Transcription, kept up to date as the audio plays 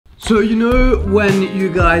So you know when you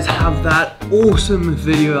guys have that awesome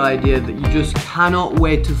video idea that you just cannot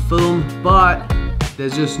wait to film, but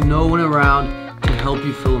there's just no one around to help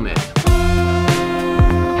you film it.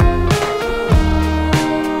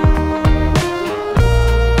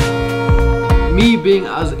 Me being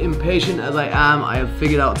as impatient as I am, I have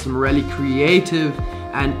figured out some really creative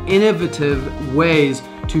and innovative ways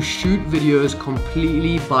to shoot videos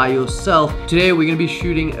completely by yourself. Today we're gonna be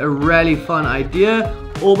shooting a really fun idea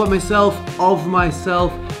all by myself, of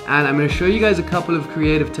myself, and I'm gonna show you guys a couple of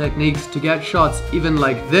creative techniques to get shots even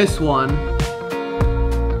like this one,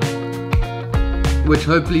 which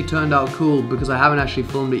hopefully turned out cool because I haven't actually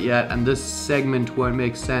filmed it yet, and this segment won't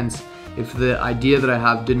make sense if the idea that I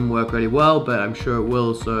have didn't work really well, but I'm sure it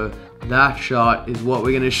will. So that shot is what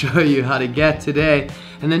we're gonna show you how to get today.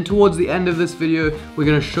 And then towards the end of this video, we're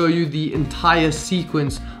gonna show you the entire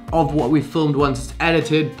sequence of what we filmed once it's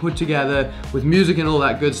edited, put together with music and all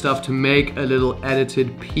that good stuff to make a little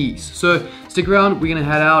edited piece. So stick around, we're gonna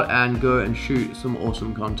head out and go and shoot some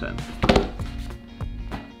awesome content.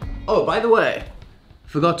 Oh, by the way,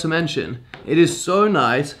 forgot to mention, it is so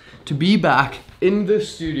nice to be back in the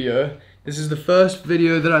studio. This is the first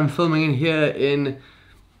video that I'm filming in here in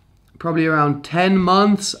probably around 10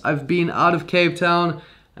 months. I've been out of Cape Town,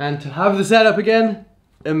 and to have the setup again,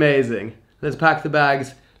 amazing. Let's pack the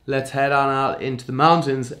bags, let's head on out into the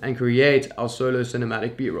mountains and create our solo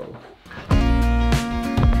cinematic B-roll.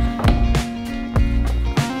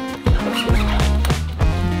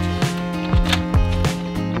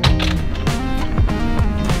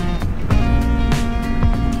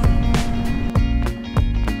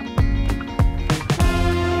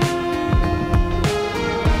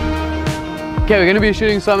 Okay, we're gonna be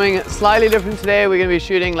shooting something slightly different today. We're gonna be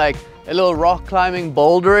shooting like a little rock climbing,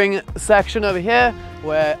 bouldering section over here,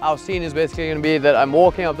 where our scene is basically gonna be that I'm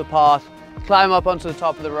walking up the path, climb up onto the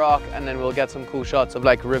top of the rock, and then we'll get some cool shots of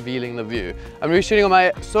like revealing the view. I'm gonna be shooting on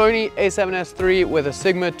my Sony a7S III with a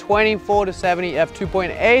Sigma 24-70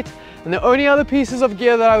 f2.8. And the only other pieces of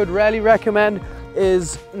gear that I would really recommend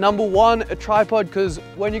is number one, a tripod, because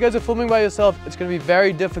when you guys are filming by yourself, it's going to be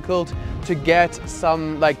very difficult to get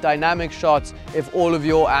some like dynamic shots if all of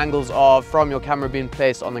your angles are from your camera being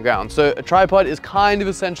placed on the ground. So a tripod is kind of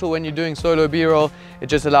essential when you're doing solo B-roll. It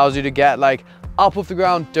just allows you to get like up off the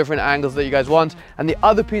ground, different angles that you guys want. And the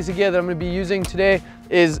other piece of gear that I'm going to be using today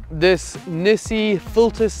is this NISI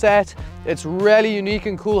filter set. It's really unique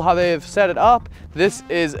and cool how they've set it up. This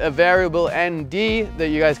is a variable ND that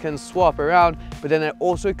you guys can swap around, but then it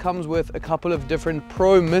also comes with a couple of different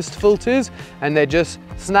pro mist filters, and they just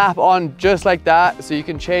snap on just like that, so you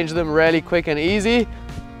can change them really quick and easy.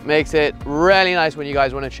 Makes it really nice when you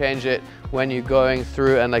guys want to change it when you're going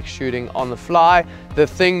through and like shooting on the fly. The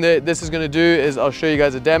thing that this is going to do is I'll show you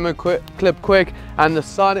guys a demo clip quick, and the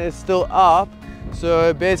sun is still up,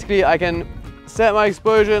 so basically I can set my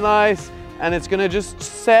exposure nice, and it's gonna just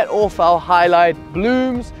set off our highlight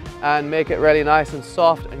blooms and make it really nice and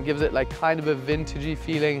soft and gives it like kind of a vintagey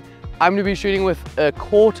feeling. I'm gonna be shooting with a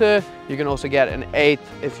 1/4. You can also get an 1/8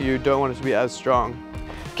 if you don't want it to be as strong.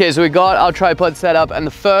 Okay, so we got our tripod set up, and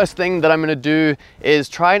the first thing that I'm gonna do is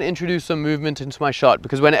try and introduce some movement into my shot,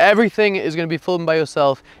 because when everything is gonna be filmed by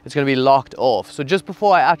yourself, it's gonna be locked off. So just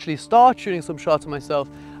before I actually start shooting some shots of myself,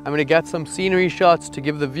 I'm gonna get some scenery shots to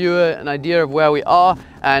give the viewer an idea of where we are,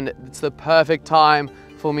 and it's the perfect time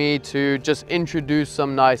for me to just introduce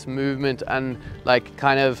some nice movement and like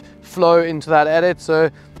kind of flow into that edit. So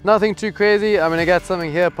nothing too crazy. I'm gonna get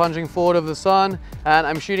something here punching forward of the sun, and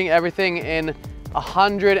I'm shooting everything in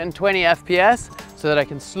 120 FPS so that I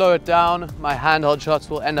can slow it down. My handheld shots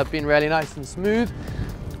will end up being really nice and smooth.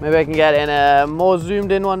 Maybe I can get in a more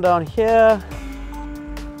zoomed in one down here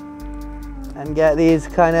and get these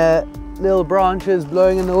kind of little branches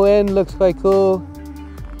blowing in the wind. Looks quite cool.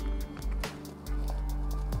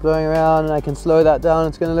 Blowing around, and I can slow that down.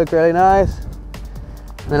 It's gonna look really nice.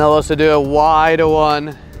 And then I'll also do a wider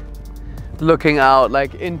one looking out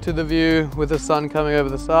like into the view with the sun coming over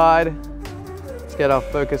the side. Let's get our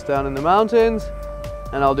focus down in the mountains,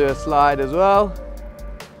 and I'll do a slide as well.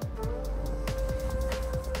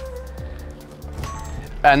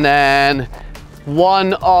 And then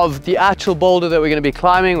one of the actual boulder that we're going to be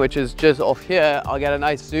climbing, which is just off here, I'll get a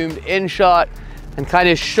nice zoomed in shot and kind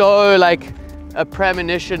of show like a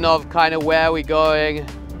premonition of kind of where we're going.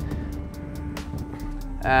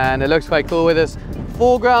 And it looks quite cool with this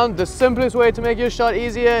foreground. The simplest way to make your shot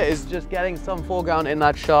easier is just getting some foreground in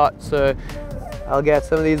that shot. So I'll get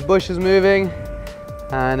some of these bushes moving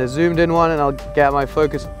and a zoomed in one, and I'll get my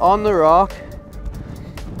focus on the rock.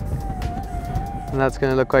 And that's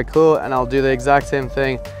gonna look quite cool. And I'll do the exact same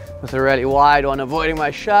thing with a really wide one, avoiding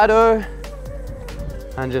my shadow,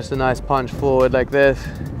 and just a nice punch forward like this.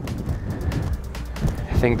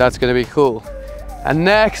 I think that's gonna be cool. And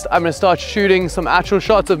next, I'm gonna start shooting some actual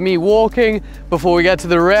shots of me walking before we get to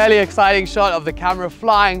the really exciting shot of the camera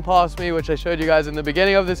flying past me, which I showed you guys in the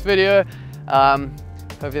beginning of this video.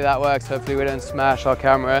 Hopefully that works. Hopefully we don't smash our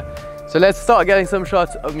camera. So let's start getting some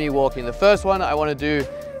shots of me walking. The first one I wanna do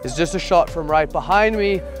is just a shot from right behind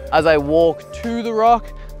me as I walk to the rock,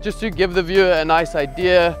 just to give the viewer a nice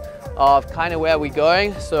idea of kind of where we're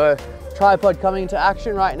going. So tripod coming into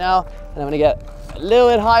action right now, and I'm gonna get a little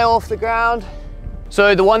bit high off the ground.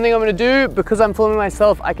 So the one thing I'm gonna do, because I'm filming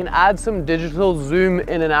myself, I can add some digital zoom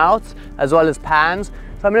in and out, as well as pans.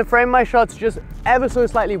 So I'm gonna frame my shots just ever so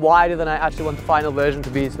slightly wider than I actually want the final version to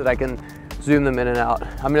be, so that I can zoom them in and out.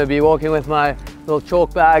 I'm gonna be walking with my little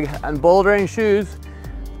chalk bag and bouldering shoes.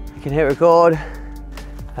 You can hit record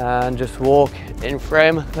and just walk in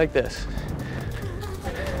frame like this.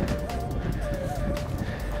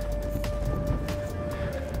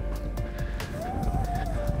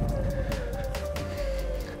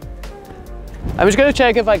 I'm just gonna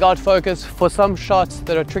check if I got focus for some shots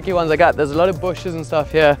that are tricky ones I got. There's a lot of bushes and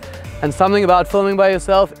stuff here, and something about filming by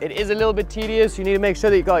yourself, it is a little bit tedious. You need to make sure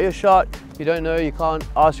that you got your shot. If you don't know, you can't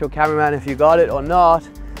ask your cameraman if you got it or not.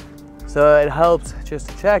 So it helps just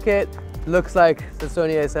to check it. Looks like the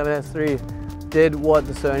Sony a7S III did what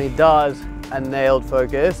the Sony does and nailed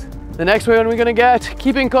focus. The next one we're gonna get,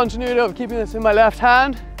 keeping continuity of keeping this in my left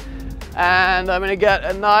hand, and I'm gonna get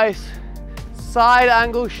a nice side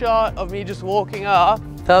angle shot of me just walking up.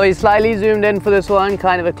 So I'll be slightly zoomed in for this one,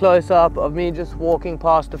 kind of a close-up of me just walking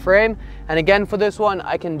past the frame. And again, for this one,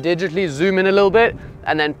 I can digitally zoom in a little bit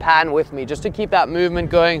and then pan with me, just to keep that movement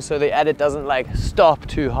going so the edit doesn't like stop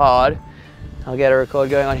too hard. I'll get a record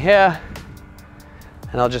going on here,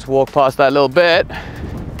 and I'll just walk past that little bit.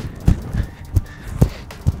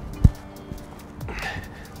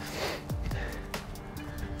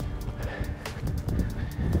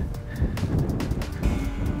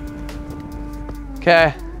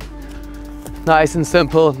 Okay, nice and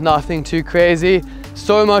simple, nothing too crazy.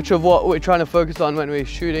 So much of what we're trying to focus on when we're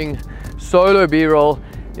shooting solo B-roll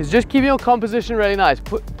is just keeping your composition really nice.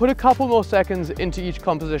 Put a couple more seconds into each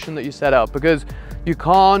composition that you set up, because you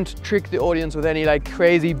can't trick the audience with any like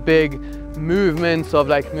crazy big movements of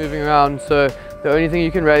like moving around. So the only thing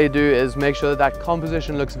you can really do is make sure that that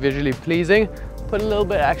composition looks visually pleasing. Put a little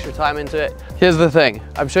bit extra time into it. Here's the thing,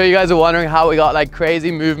 I'm sure you guys are wondering how we got like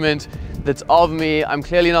crazy movement that's of me. I'm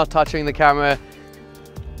clearly not touching the camera.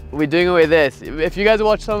 We're doing it with this. If you guys have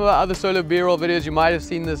watched some of our other solo B-roll videos, you might have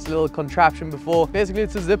seen this little contraption before. Basically,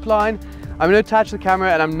 it's a zip line. I'm gonna attach the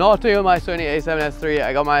camera, and I'm not doing my Sony a7S III.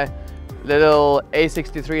 I got my little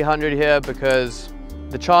a6300 here because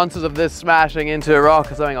the chances of this smashing into a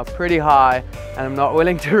rock or something are pretty high, and I'm not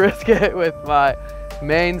willing to risk it with my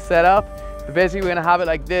main setup. But basically, we're gonna have it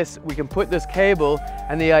like this. We can put this cable,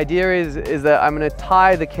 and the idea is that I'm gonna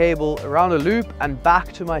tie the cable around a loop and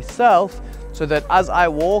back to myself, so that as I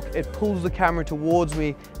walk, it pulls the camera towards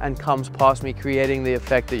me and comes past me, creating the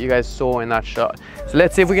effect that you guys saw in that shot. So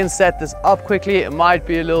let's see if we can set this up quickly. It might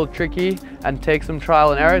be a little tricky and take some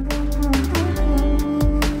trial and error.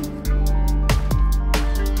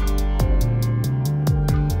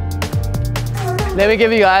 Let me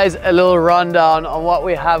give you guys a little rundown on what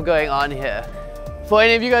we have going on here. For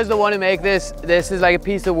any of you guys that want to make this is like a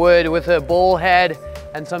piece of wood with a ball head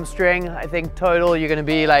and some string. I think total you're gonna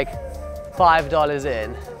be like $5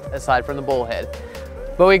 in, aside from the ball head.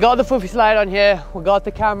 But we got the foofy slide on here, we got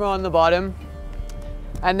the camera on the bottom,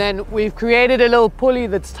 and then we've created a little pulley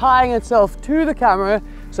that's tying itself to the camera.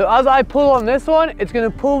 So as I pull on this one, it's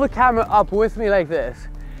gonna pull the camera up with me like this.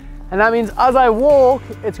 And that means as I walk,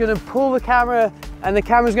 it's gonna pull the camera, and the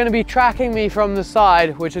camera's gonna be tracking me from the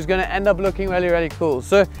side, which is gonna end up looking really, really cool.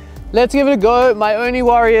 So let's give it a go. My only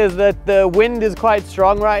worry is that the wind is quite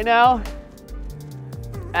strong right now,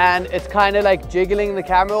 and it's kind of like jiggling the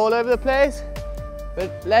camera all over the place.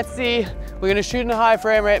 But let's see, we're gonna shoot in a high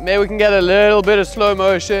frame rate. Maybe we can get a little bit of slow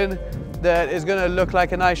motion that is gonna look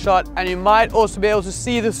like a nice shot. And you might also be able to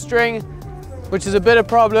see the string, which is a bit of a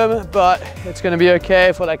problem, but it's gonna be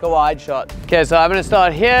okay for like a wide shot. Okay, so I'm gonna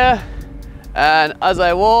start here, and as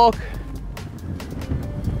I walk,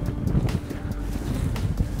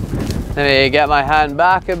 let me get my hand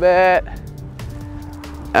back a bit.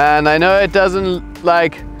 And I know it doesn't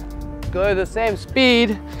like go the same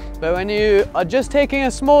speed, but when you are just taking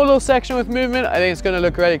a small little section with movement, I think it's gonna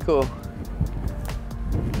look really cool.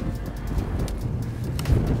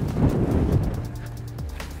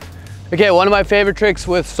 Okay, one of my favorite tricks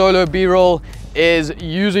with solo B-roll is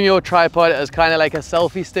using your tripod as kind of like a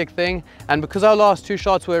selfie stick thing. And because our last two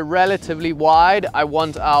shots were relatively wide, I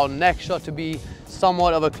want our next shot to be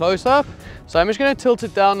somewhat of a close-up. So I'm just gonna tilt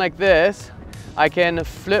it down like this. I can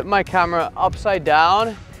flip my camera upside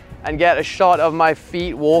down and get a shot of my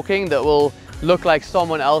feet walking that will look like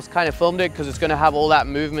someone else kind of filmed it, because it's gonna have all that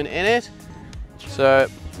movement in it. So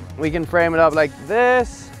we can frame it up like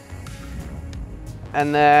this.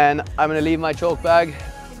 And then I'm gonna leave my chalk bag.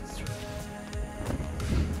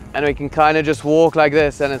 And we can kind of just walk like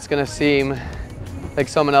this, and it's gonna seem like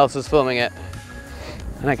someone else is filming it.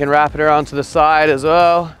 And I can wrap it around to the side as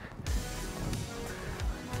well.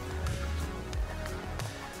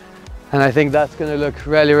 And I think that's gonna look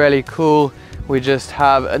really, really cool. We just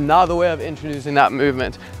have another way of introducing that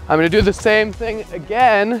movement. I'm gonna do the same thing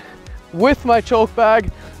again with my chalk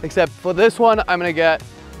bag, except for this one, I'm gonna get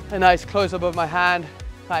a nice close-up of my hand,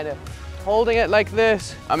 kind of holding it like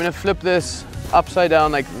this. I'm gonna flip this upside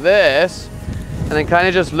down like this, and then kind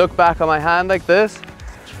of just look back on my hand like this.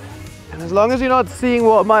 And as long as you're not seeing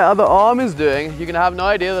what my other arm is doing, you can have no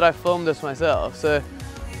idea that I filmed this myself. So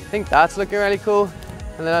I think that's looking really cool.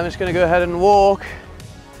 And then I'm just gonna go ahead and walk,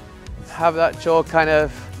 have that chalk kind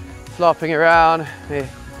of flopping around. It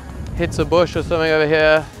hits a bush or something over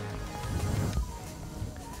here.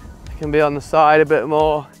 It can be on the side a bit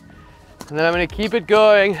more. And then I'm gonna keep it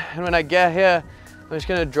going. And when I get here, I'm just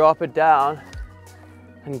gonna drop it down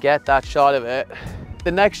and get that shot of it.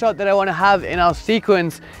 The next shot that I wanna have in our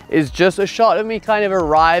sequence is just a shot of me kind of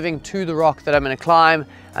arriving to the rock that I'm gonna climb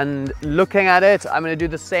and looking at it. I'm gonna do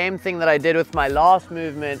the same thing that I did with my last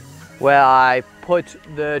movement, where I put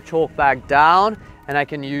the chalk bag down, and I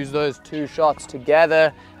can use those two shots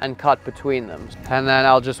together and cut between them. And then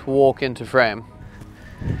I'll just walk into frame.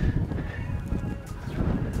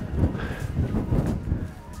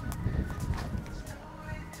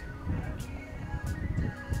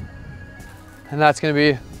 And that's gonna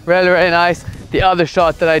be really, really nice. The other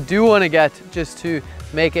shot that I do wanna get, just to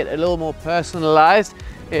make it a little more personalized,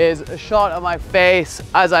 is a shot of my face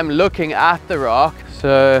as I'm looking at the rock.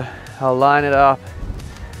 So I'll line it up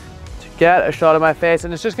to get a shot of my face,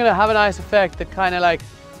 and it's just gonna have a nice effect that kind of like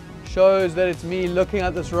shows that it's me looking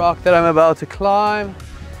at this rock that I'm about to climb.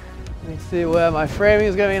 Let me see where my framing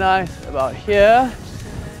is gonna be nice, about here,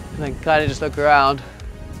 and then kind of just look around.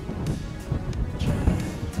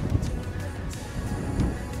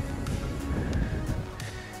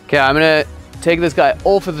 Okay, I'm gonna take this guy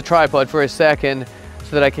off of the tripod for a second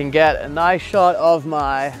so that I can get a nice shot of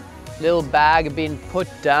my little bag being put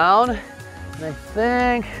down. And I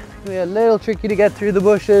think it's gonna be a little tricky to get through the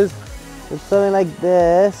bushes with something like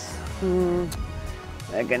this.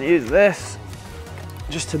 I can use this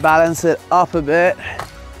just to balance it up a bit.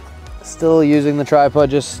 Still using the tripod,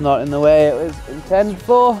 just not in the way it was intended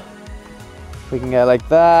for. We can go like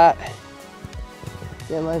that.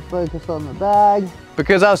 Get my focus on the bag.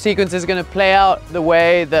 Because our sequence is gonna play out the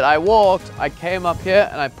way that I walked, I came up here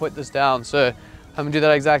and I put this down. So I'm gonna do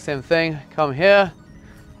that exact same thing. Come here,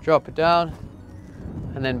 drop it down,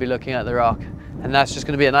 and then be looking at the rock. And that's just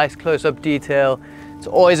gonna be a nice close-up detail. It's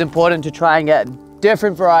always important to try and get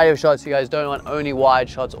different variety of shots. You guys don't want only wide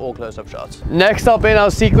shots or close-up shots. Next up in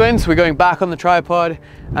our sequence, we're going back on the tripod,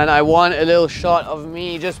 and I want a little shot of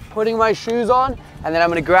me just putting my shoes on, and then I'm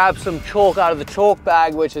gonna grab some chalk out of the chalk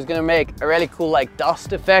bag, which is gonna make a really cool like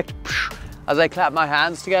dust effect as I clap my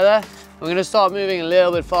hands together. I'm gonna start moving a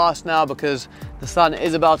little bit fast now because the sun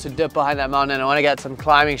is about to dip behind that mountain, and I wanna get some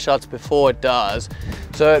climbing shots before it does.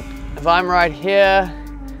 So if I'm right here,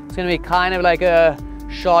 it's gonna be kind of like a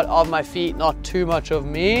shot of my feet, not too much of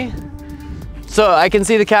me. So I can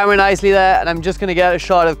see the camera nicely there, and I'm just gonna get a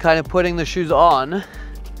shot of kind of putting the shoes on.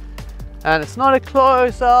 And it's not a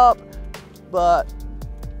close-up, but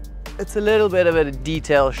it's a little bit of a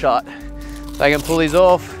detail shot. So I can pull these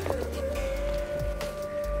off.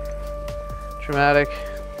 Dramatic.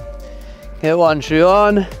 Get one shoe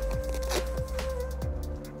on. And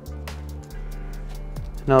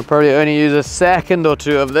I'll probably only use a second or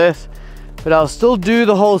two of this, but I'll still do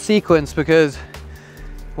the whole sequence, because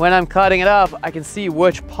when I'm cutting it up, I can see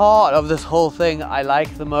which part of this whole thing I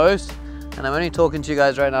like the most. And I'm only talking to you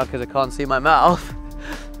guys right now because I can't see my mouth,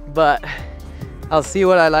 but I'll see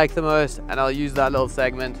what I like the most and I'll use that little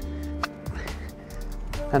segment.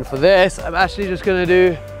 And for this, I'm actually just gonna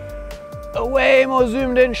do a way more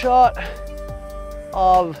zoomed in shot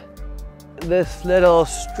of this little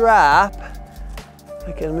strap.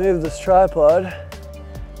 I can move this tripod.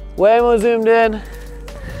 Way more zoomed in.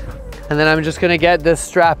 And then I'm just gonna get this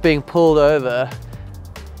strap being pulled over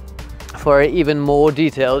for an even more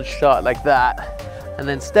detailed shot like that. And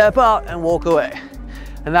then step out and walk away.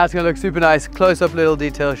 and that's gonna look super nice. Close up little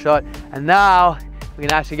detail shot. And now we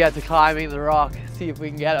can actually get to climbing the rock, see if we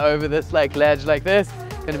can get over this like ledge like this.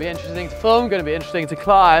 Gonna be interesting to film, gonna be interesting to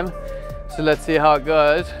climb. So let's see how it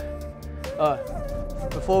goes. Oh,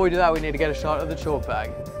 before we do that, we need to get a shot of the chalk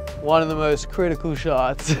bag. One of the most critical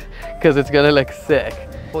shots because it's gonna look sick.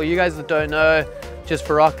 For you guys that don't know, just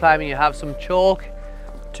for rock climbing, you have some chalk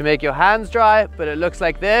to make your hands dry, but it looks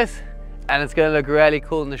like this and it's gonna look really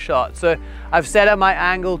cool in the shot. So I've set up my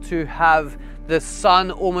angle to have the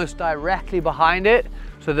sun almost directly behind it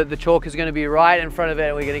so that the chalk is gonna be right in front of it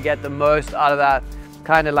and we're gonna get the most out of that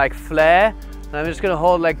kind of like flare. And I'm just gonna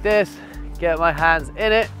hold like this, get my hands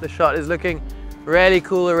in it. The shot is looking really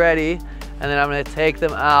cool already. And then I'm gonna take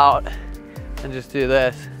them out and just do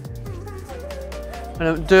this.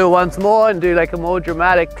 I'm gonna do it once more and do like a more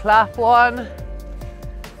dramatic clap one.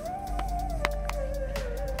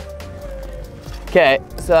 Okay,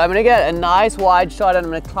 so I'm gonna get a nice wide shot and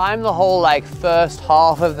I'm gonna climb the whole like first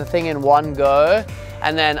half of the thing in one go.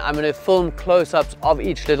 And then I'm gonna film close-ups of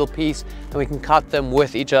each little piece and we can cut them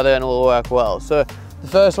with each other and it will work well. So the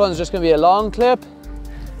first one's just gonna be a long clip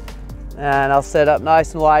and I'll set up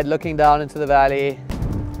nice and wide looking down into the valley.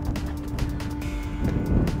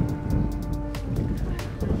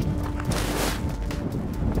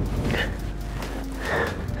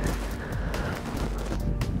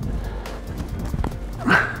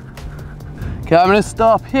 Okay, I'm gonna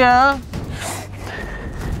stop here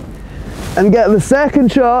and get the second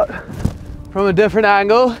shot from a different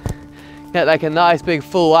angle. Get like a nice big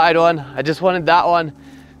full wide one. I just wanted that one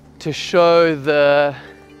to show the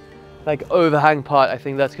like overhang part. I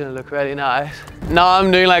think that's gonna look really nice. Now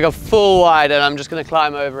I'm doing like a full wide and I'm just gonna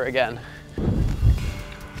climb over again.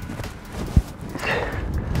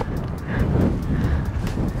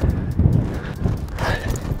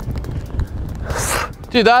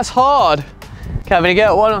 Dude, that's hard. Okay, I'm gonna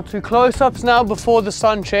get one or two close-ups now before the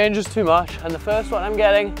sun changes too much. And the first one I'm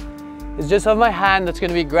getting is just of my hand that's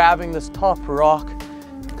gonna be grabbing this top rock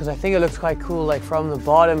because I think it looks quite cool, like from the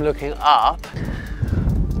bottom looking up.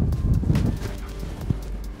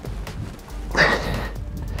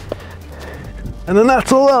 And then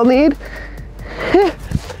that's all I'll need.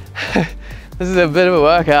 This is a bit of a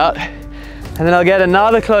workout. And then I'll get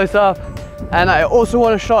another close-up. And I also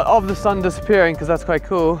want a shot of the sun disappearing because that's quite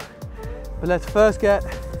cool. But let's first get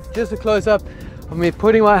just a close-up of me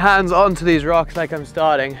putting my hands onto these rocks like I'm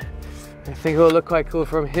starting. I think it will look quite cool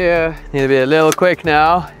from here. Need to be a little quick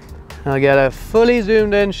now. I'll get a fully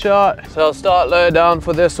zoomed in shot. So I'll start low down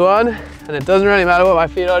for this one. And it doesn't really matter what my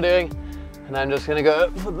feet are doing. And I'm just gonna go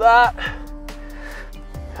for that.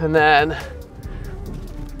 And then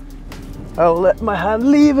I'll let my hand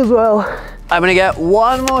leave as well. I'm gonna get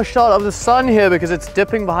one more shot of the sun here because it's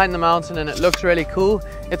dipping behind the mountain and it looks really cool.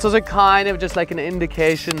 It's also kind of just like an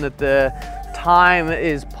indication that the time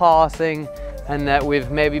is passing and that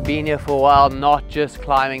we've maybe been here for a while, not just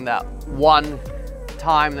climbing that one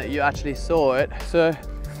time that you actually saw it. So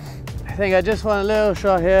I think I just want a little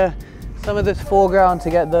shot here, some of this foreground to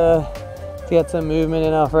get some movement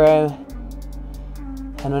in our frame.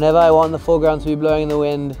 And whenever I want the foreground to be blowing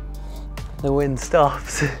in the wind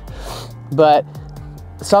stops. But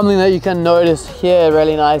something that you can notice here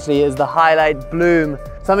really nicely is the highlight bloom.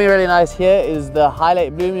 Something really nice here is the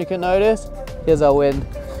highlight bloom you can notice. Here's our wind.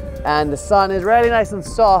 And the sun is really nice and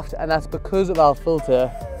soft, and that's because of our filter.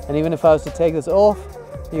 And even if I was to take this off,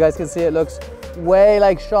 you guys can see it looks way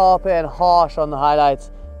like sharper and harsh on the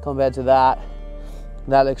highlights compared to that.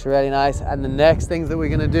 That looks really nice. And the next things that we're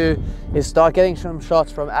gonna do is start getting some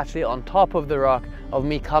shots from actually on top of the rock of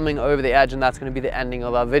me coming over the edge, and that's gonna be the ending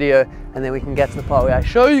of our video. And then we can get to the part where I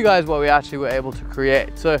show you guys what we actually were able to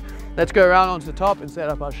create. So let's go around onto the top and set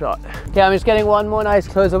up our shot. Okay, I'm just getting one more nice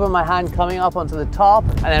close up of my hand coming up onto the top,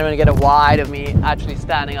 and then I'm gonna get a wide of me actually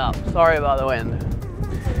standing up. Sorry about the wind.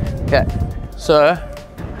 Okay, so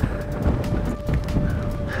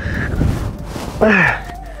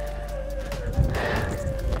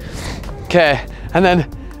okay, and then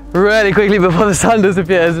really quickly before the sun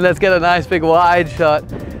disappears, let's get a nice big wide shot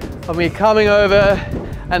of me coming over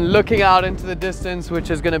and looking out into the distance, which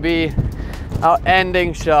is going to be our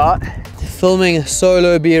ending shot. Filming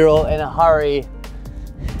solo B-roll in a hurry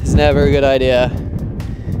is never a good idea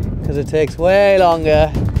because it takes way longer.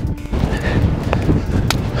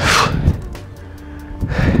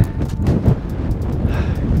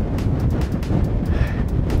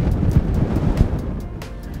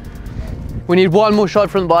 We need one more shot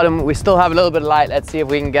from the bottom. We still have a little bit of light. Let's see if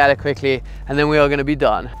we can get it quickly, and then we are gonna be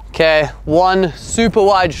done. Okay, one super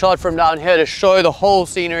wide shot from down here to show the whole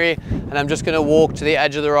scenery, and I'm just gonna walk to the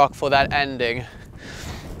edge of the rock for that ending.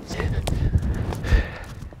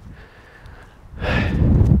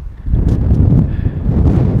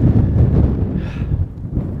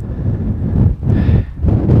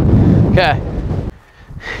 Okay.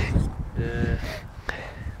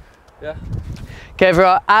 Yeah. Okay, for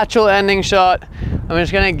our actual ending shot, I'm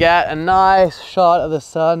just gonna get a nice shot of the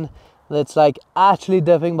sun that's like actually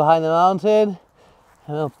dipping behind the mountain.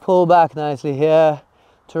 And I'll pull back nicely here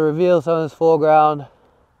to reveal some of this foreground.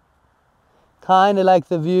 Kind of like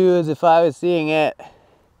the view as if I was seeing it.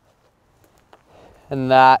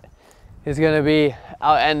 And that is gonna be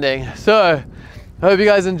our ending. So, I hope you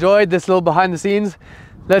guys enjoyed this little behind the scenes.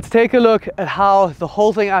 Let's take a look at how the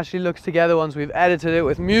whole thing actually looks together once we've edited it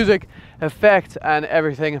with music, effect, and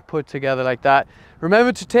everything put together like that.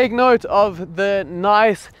 Remember to take note of the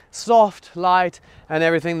nice, soft light and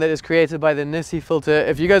everything that is created by the NISI filter.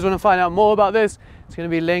 If you guys want to find out more about this, it's going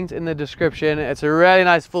to be linked in the description. It's a really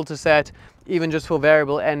nice filter set, even just for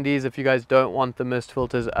variable NDs if you guys don't want the mist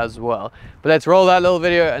filters as well. But let's roll that little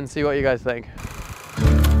video and see what you guys think.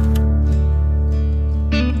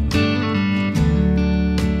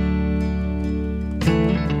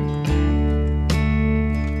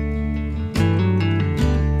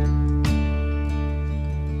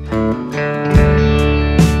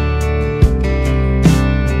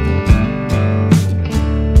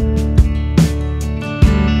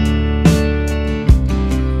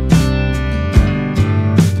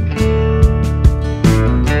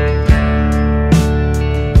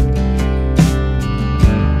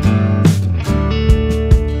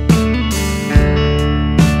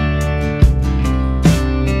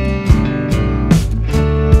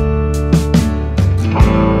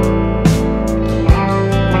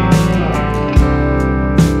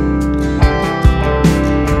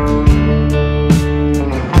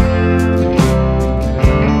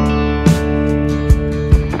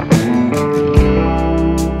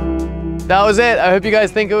 That was it. I hope you guys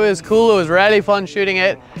think it was cool. It was really fun shooting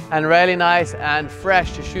it and really nice and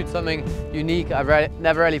fresh to shoot something unique. I've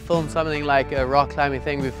never really filmed something like a rock climbing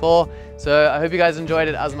thing before. So I hope you guys enjoyed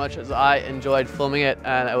it as much as I enjoyed filming it,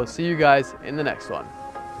 and I will see you guys in the next one.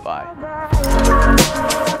 Bye.